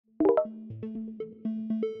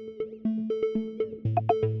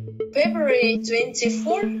February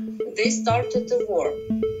 24, they started the war.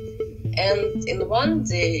 And in one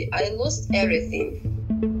day, I lost everything.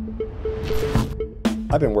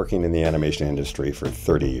 I've been working in the animation industry for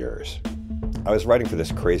 30 years. I was writing for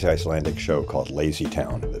this crazy Icelandic show called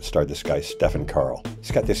Lazytown that starred this guy, Stefan Karl. He's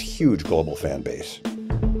got this huge global fan base.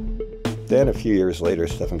 Then a few years later,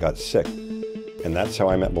 Stefan got sick, and that's how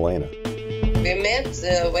I met Milena. We met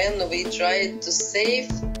when we tried to save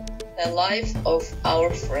the life of our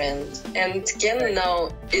friend. And Ken now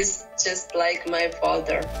is just like my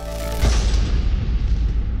father.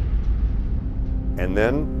 And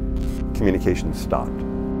then communication stopped.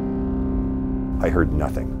 I heard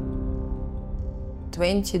nothing.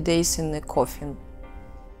 20 days in the coffin,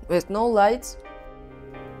 with no lights,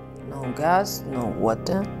 no gas, no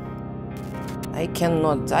water. I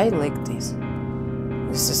cannot die like this.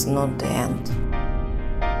 This is not the end.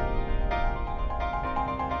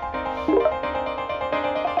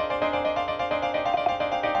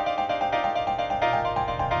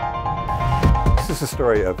 This is the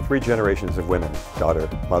story of 3 generations of women, daughter,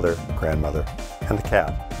 mother, grandmother, and the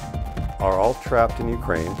cat, are all trapped in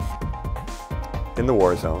Ukraine, in the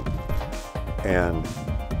war zone, and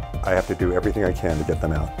I have to do everything I can to get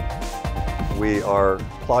them out. We are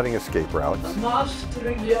plotting escape routes. Нас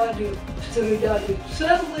стреляли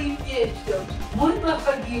целый месяц. Мы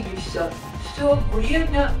находились все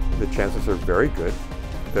время. The chances are very good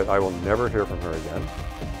that I will never hear from her again,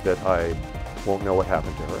 that I won't know what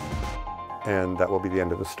happened to her, and that will be the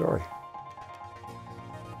end of the story.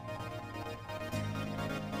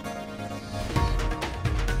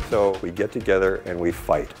 So we get together and we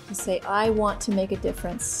fight. To say, I want to make a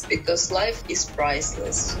difference. Because life is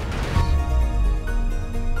priceless.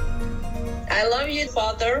 I love you,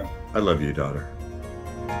 Father. I love you, daughter.